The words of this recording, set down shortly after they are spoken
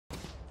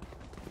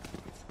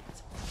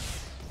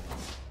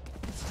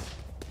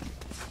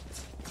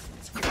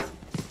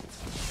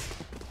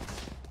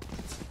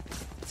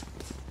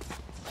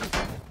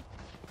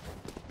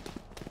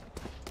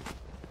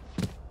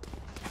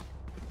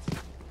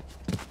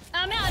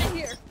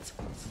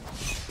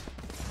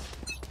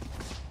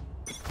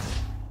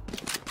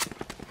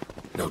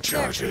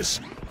charges.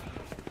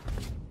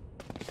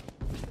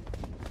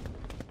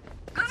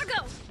 Gotta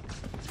go.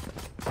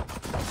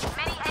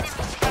 Many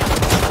enemies.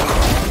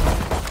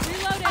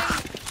 Reloading.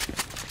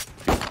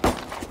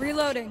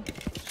 Reloading.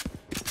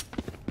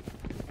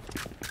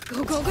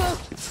 Go, go, go.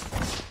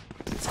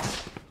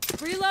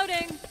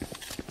 Reloading.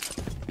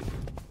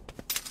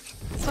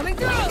 Coming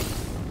through.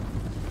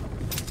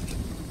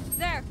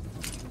 There.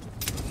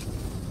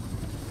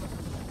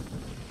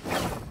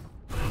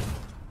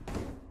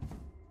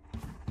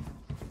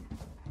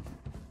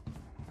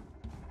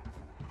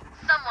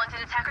 Someone's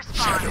in attacker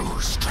spawn.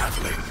 Shadows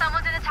traveling.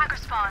 Someone's in attacker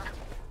spawn.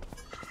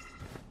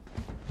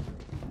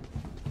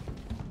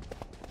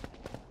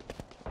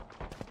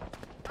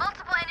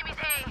 Multiple enemies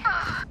A.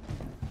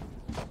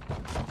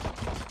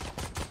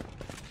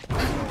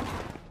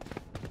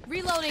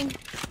 Reloading.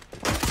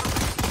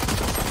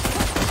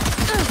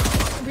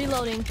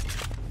 Reloading.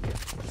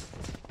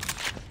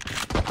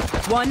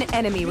 One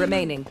enemy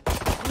remaining.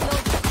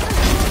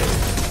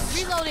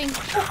 Reloading.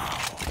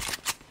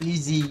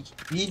 Easy,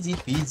 easy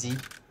peasy.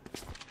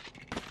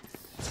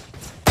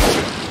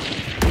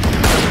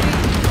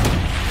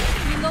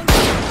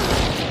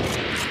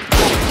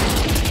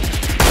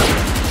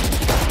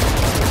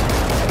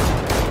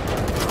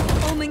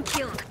 Omen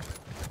killed.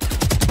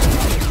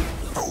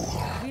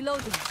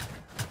 Reloading.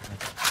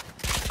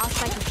 Our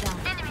sight is down.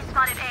 Enemy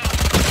spotted A.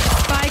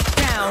 Spike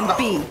down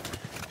B.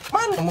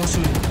 Mana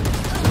musuhnya?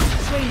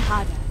 Train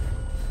harder.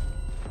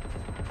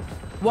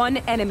 One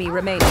enemy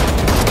remaining.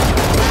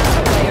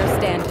 Last player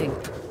standing.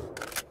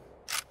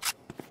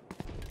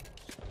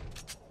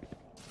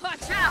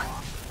 Watch out!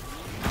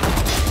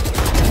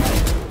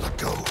 Let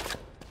go.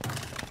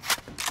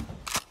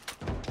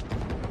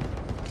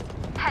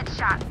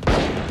 Headshot.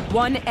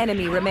 One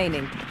enemy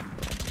remaining.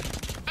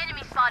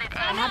 Enemy spotted A.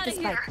 I have the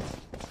spike.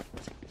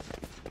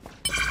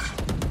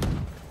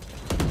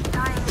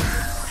 Dying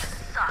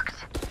sucked.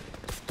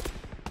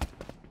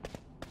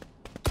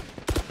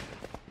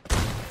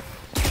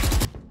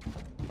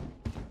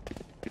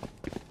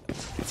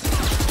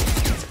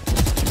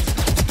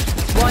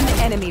 One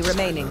enemy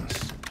remaining.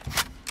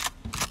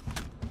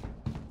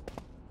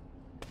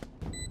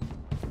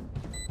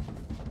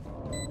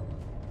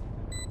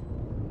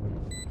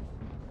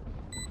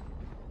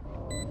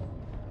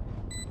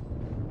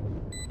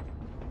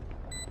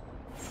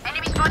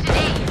 Enemy spotted A.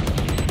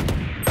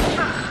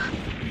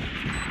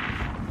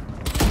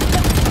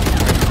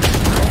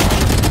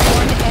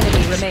 One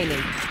enemy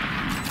remaining.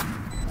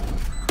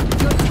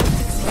 Your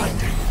tactics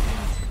failed.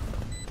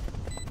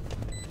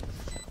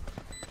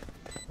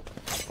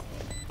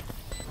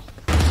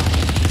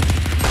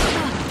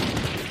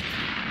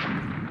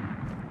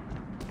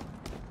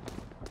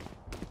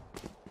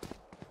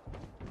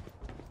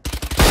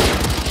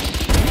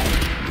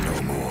 No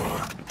more.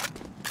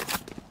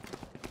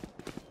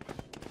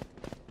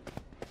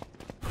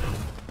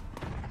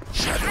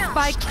 Shadows.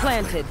 Spike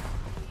planted.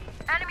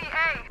 Enemy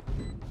A.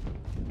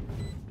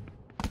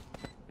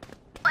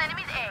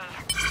 Enemies A.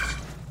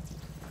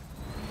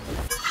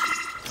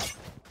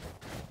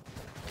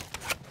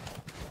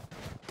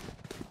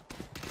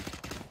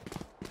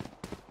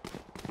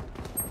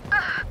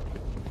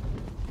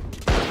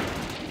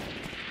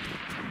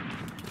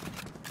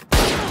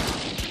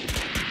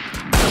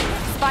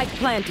 Spike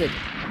planted.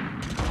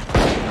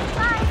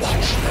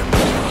 Watch them.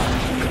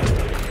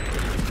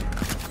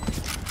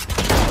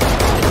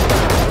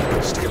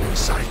 Still in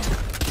sight.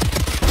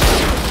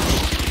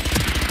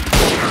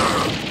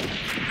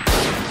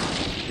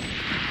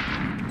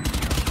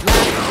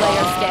 Last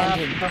player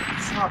standing.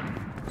 Bangsat.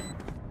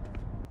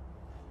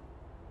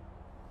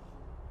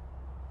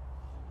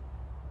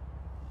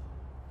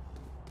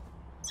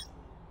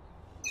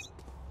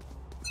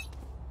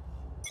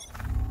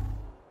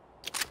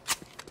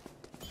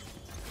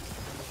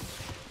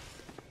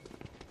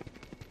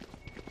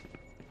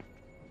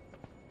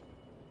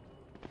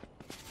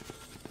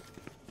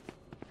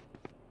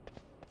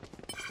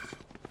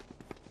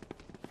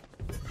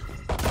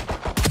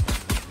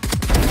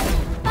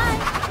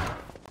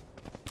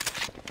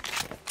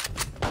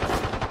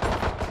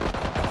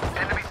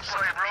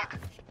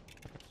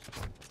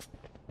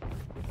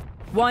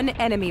 One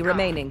enemy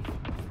remaining.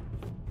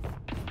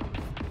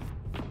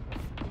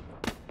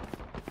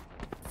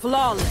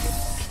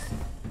 Flawless.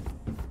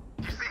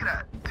 You see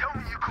that? Tell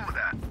me you cool with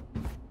that.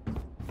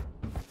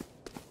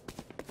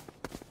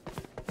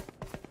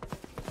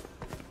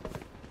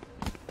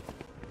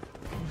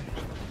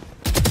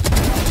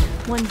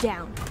 One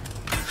down.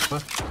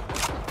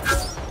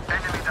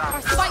 Enemy down.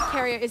 Our spike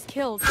carrier is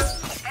killed.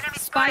 Enemy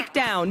Spike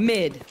down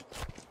mid.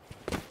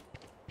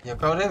 Ya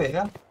kau dewe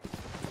kan?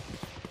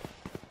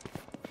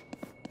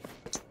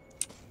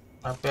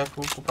 Tapi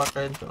aku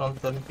pakai untuk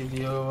nonton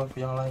video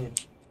yang lain.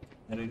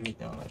 Dari duit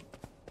yang lain.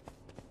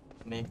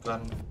 Ini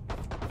iklan.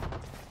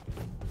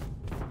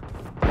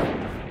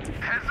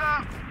 Heads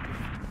up.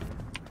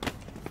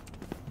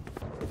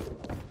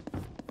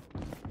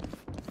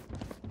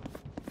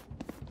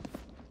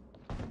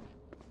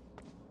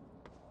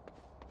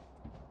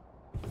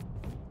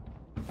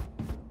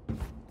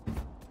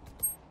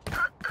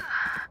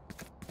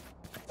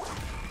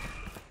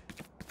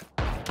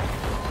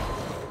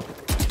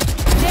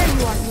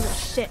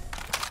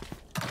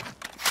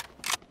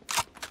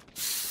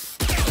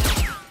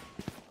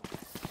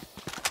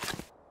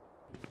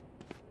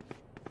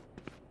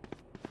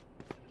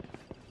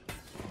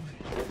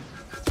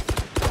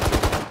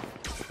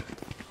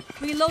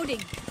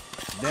 Reloading.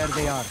 There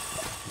they are.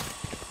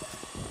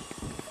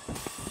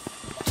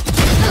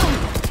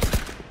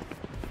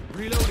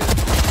 Reloading.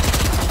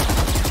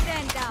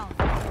 Stand down.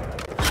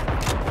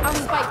 Our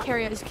spike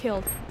carrier is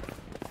killed.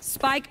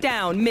 Spike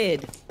down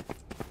mid.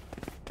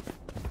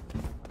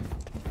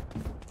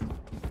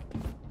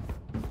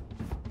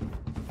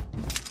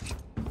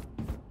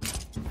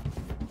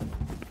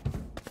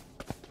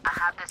 I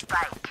have the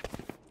spike.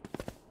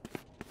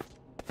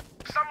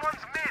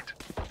 Someone's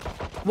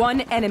mid.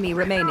 One enemy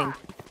remaining.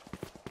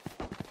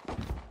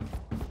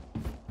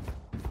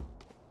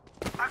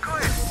 I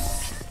got it.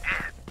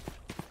 Yeah.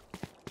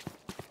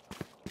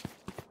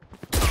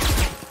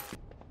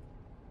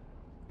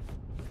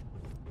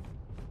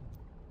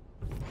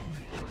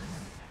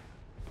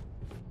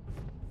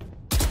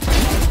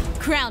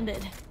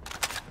 Grounded.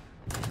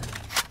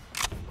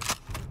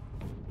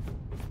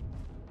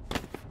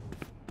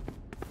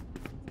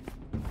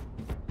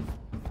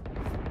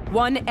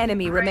 One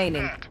enemy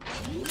remaining.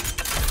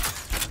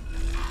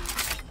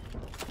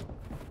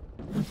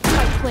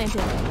 Spike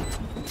planted.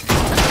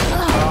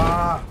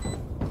 Ah,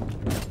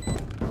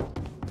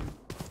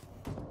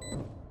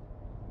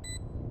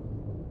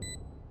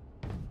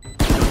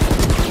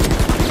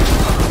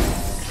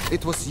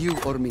 It was you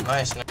or me.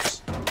 nice,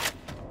 nice.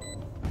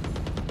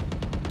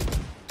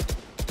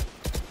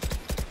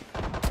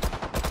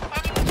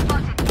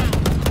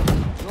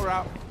 You're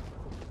out.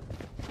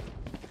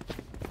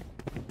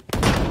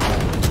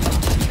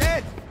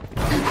 Dead.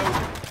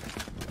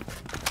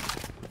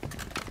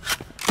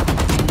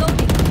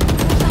 Reloading.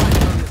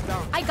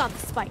 I got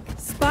the spike.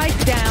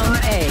 Spike down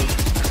A.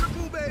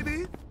 Ooh,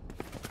 baby.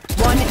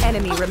 One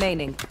enemy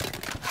remaining.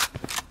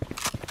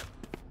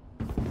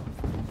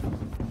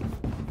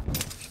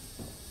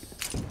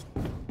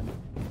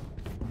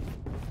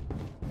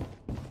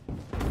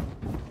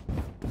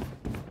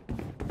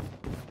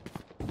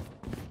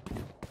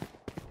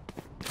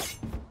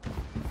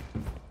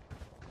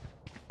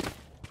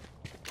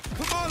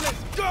 Come on,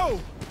 let's go.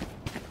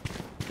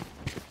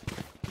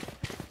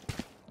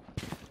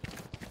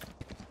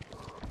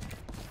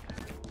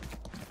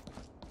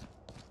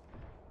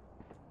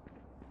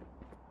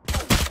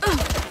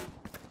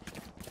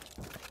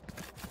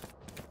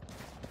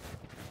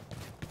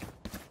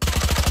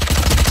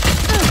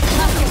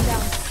 Knock him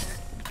down.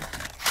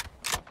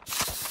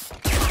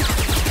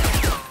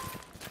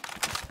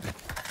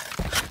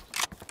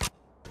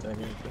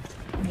 Lagi itu.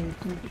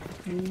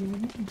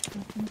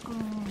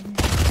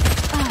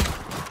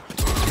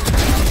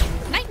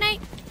 Night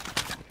night.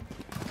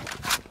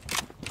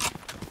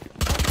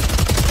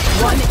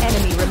 One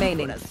enemy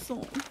remaining.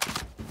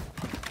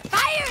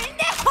 Fire in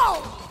the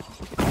hole.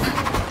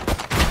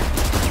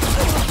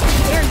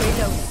 Air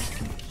reloading.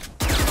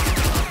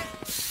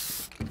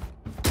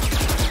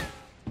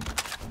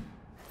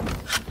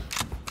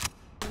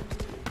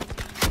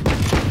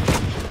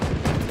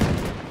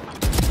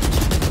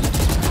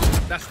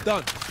 That's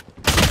done.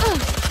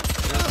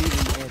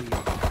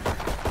 Area.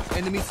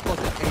 Enemy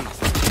spotted A.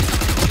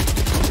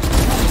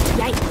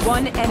 Yikes.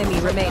 One enemy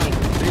remaining.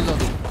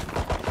 Reloading.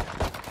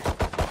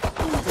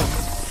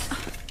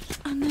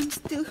 And I'm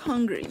still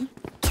hungry.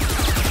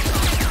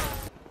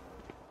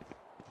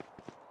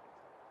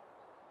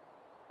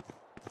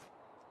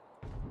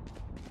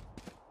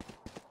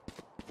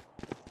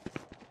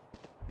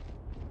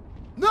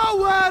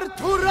 Nowhere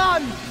to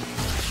run.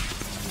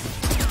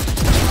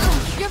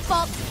 Your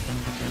fault.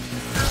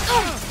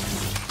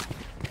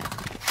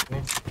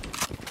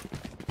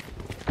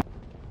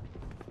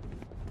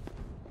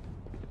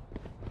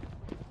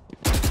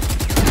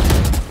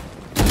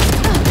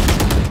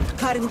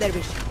 Karim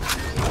Dervish.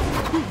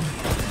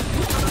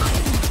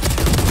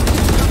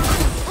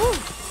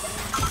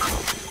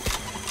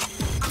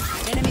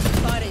 Enemy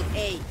spotted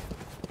A.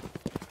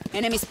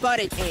 Enemy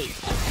spotted A.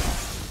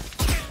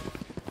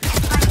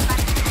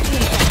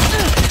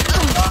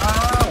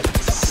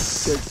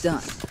 You're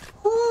done.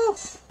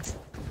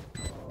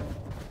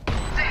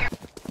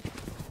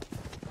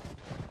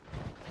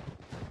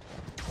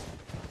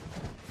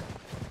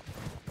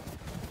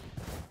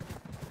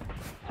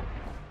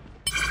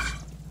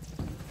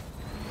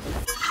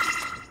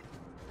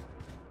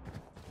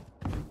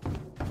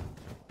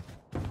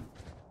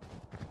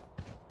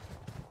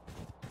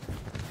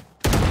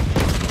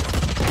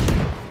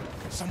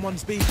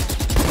 Someone's B.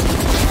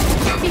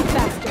 Be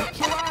faster.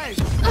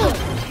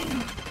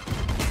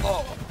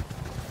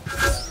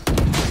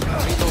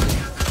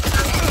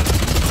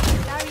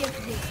 Darius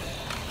B.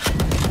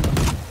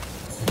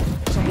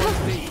 Someone's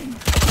B.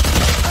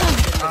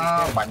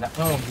 Ah, banyak.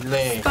 Oh,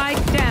 gile.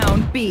 Spike down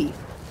B.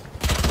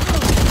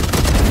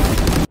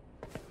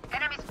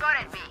 Enemy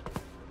spotted me.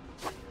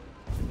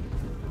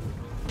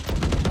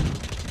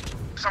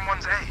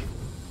 Someone's A.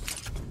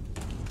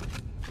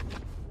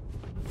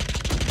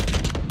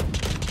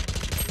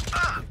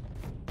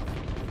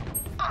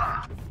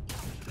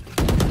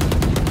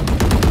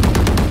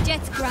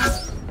 Jets ground.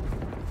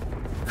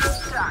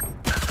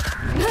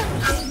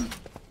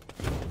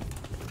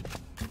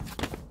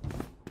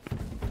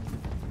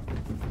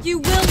 You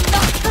will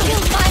not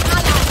kill my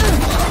ally.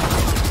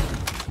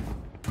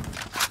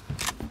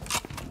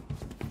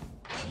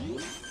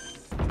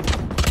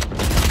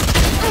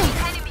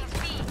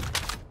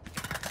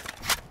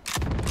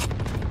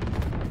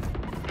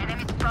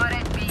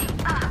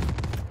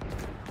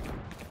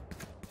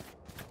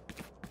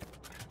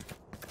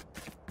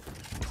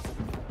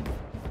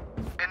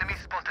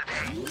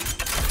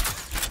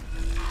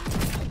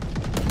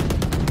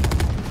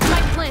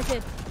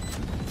 planted.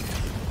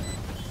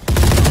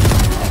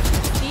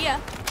 See ya.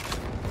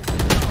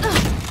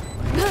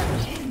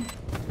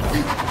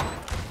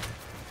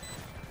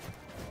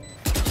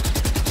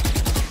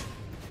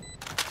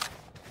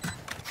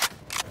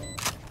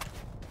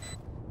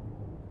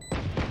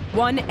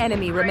 One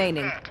enemy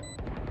remaining.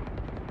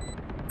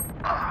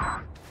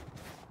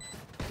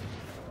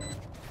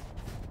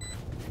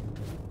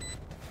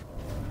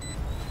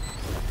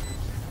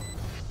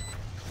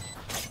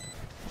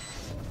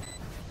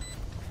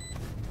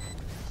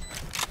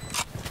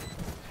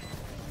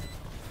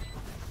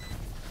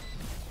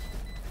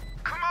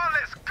 Come on,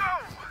 let's go!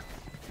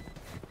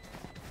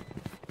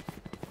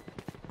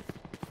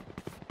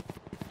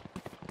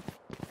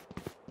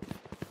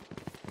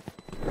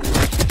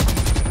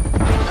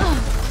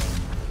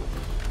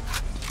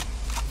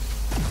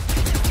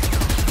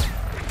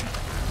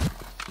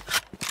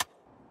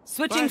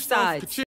 Switching sides.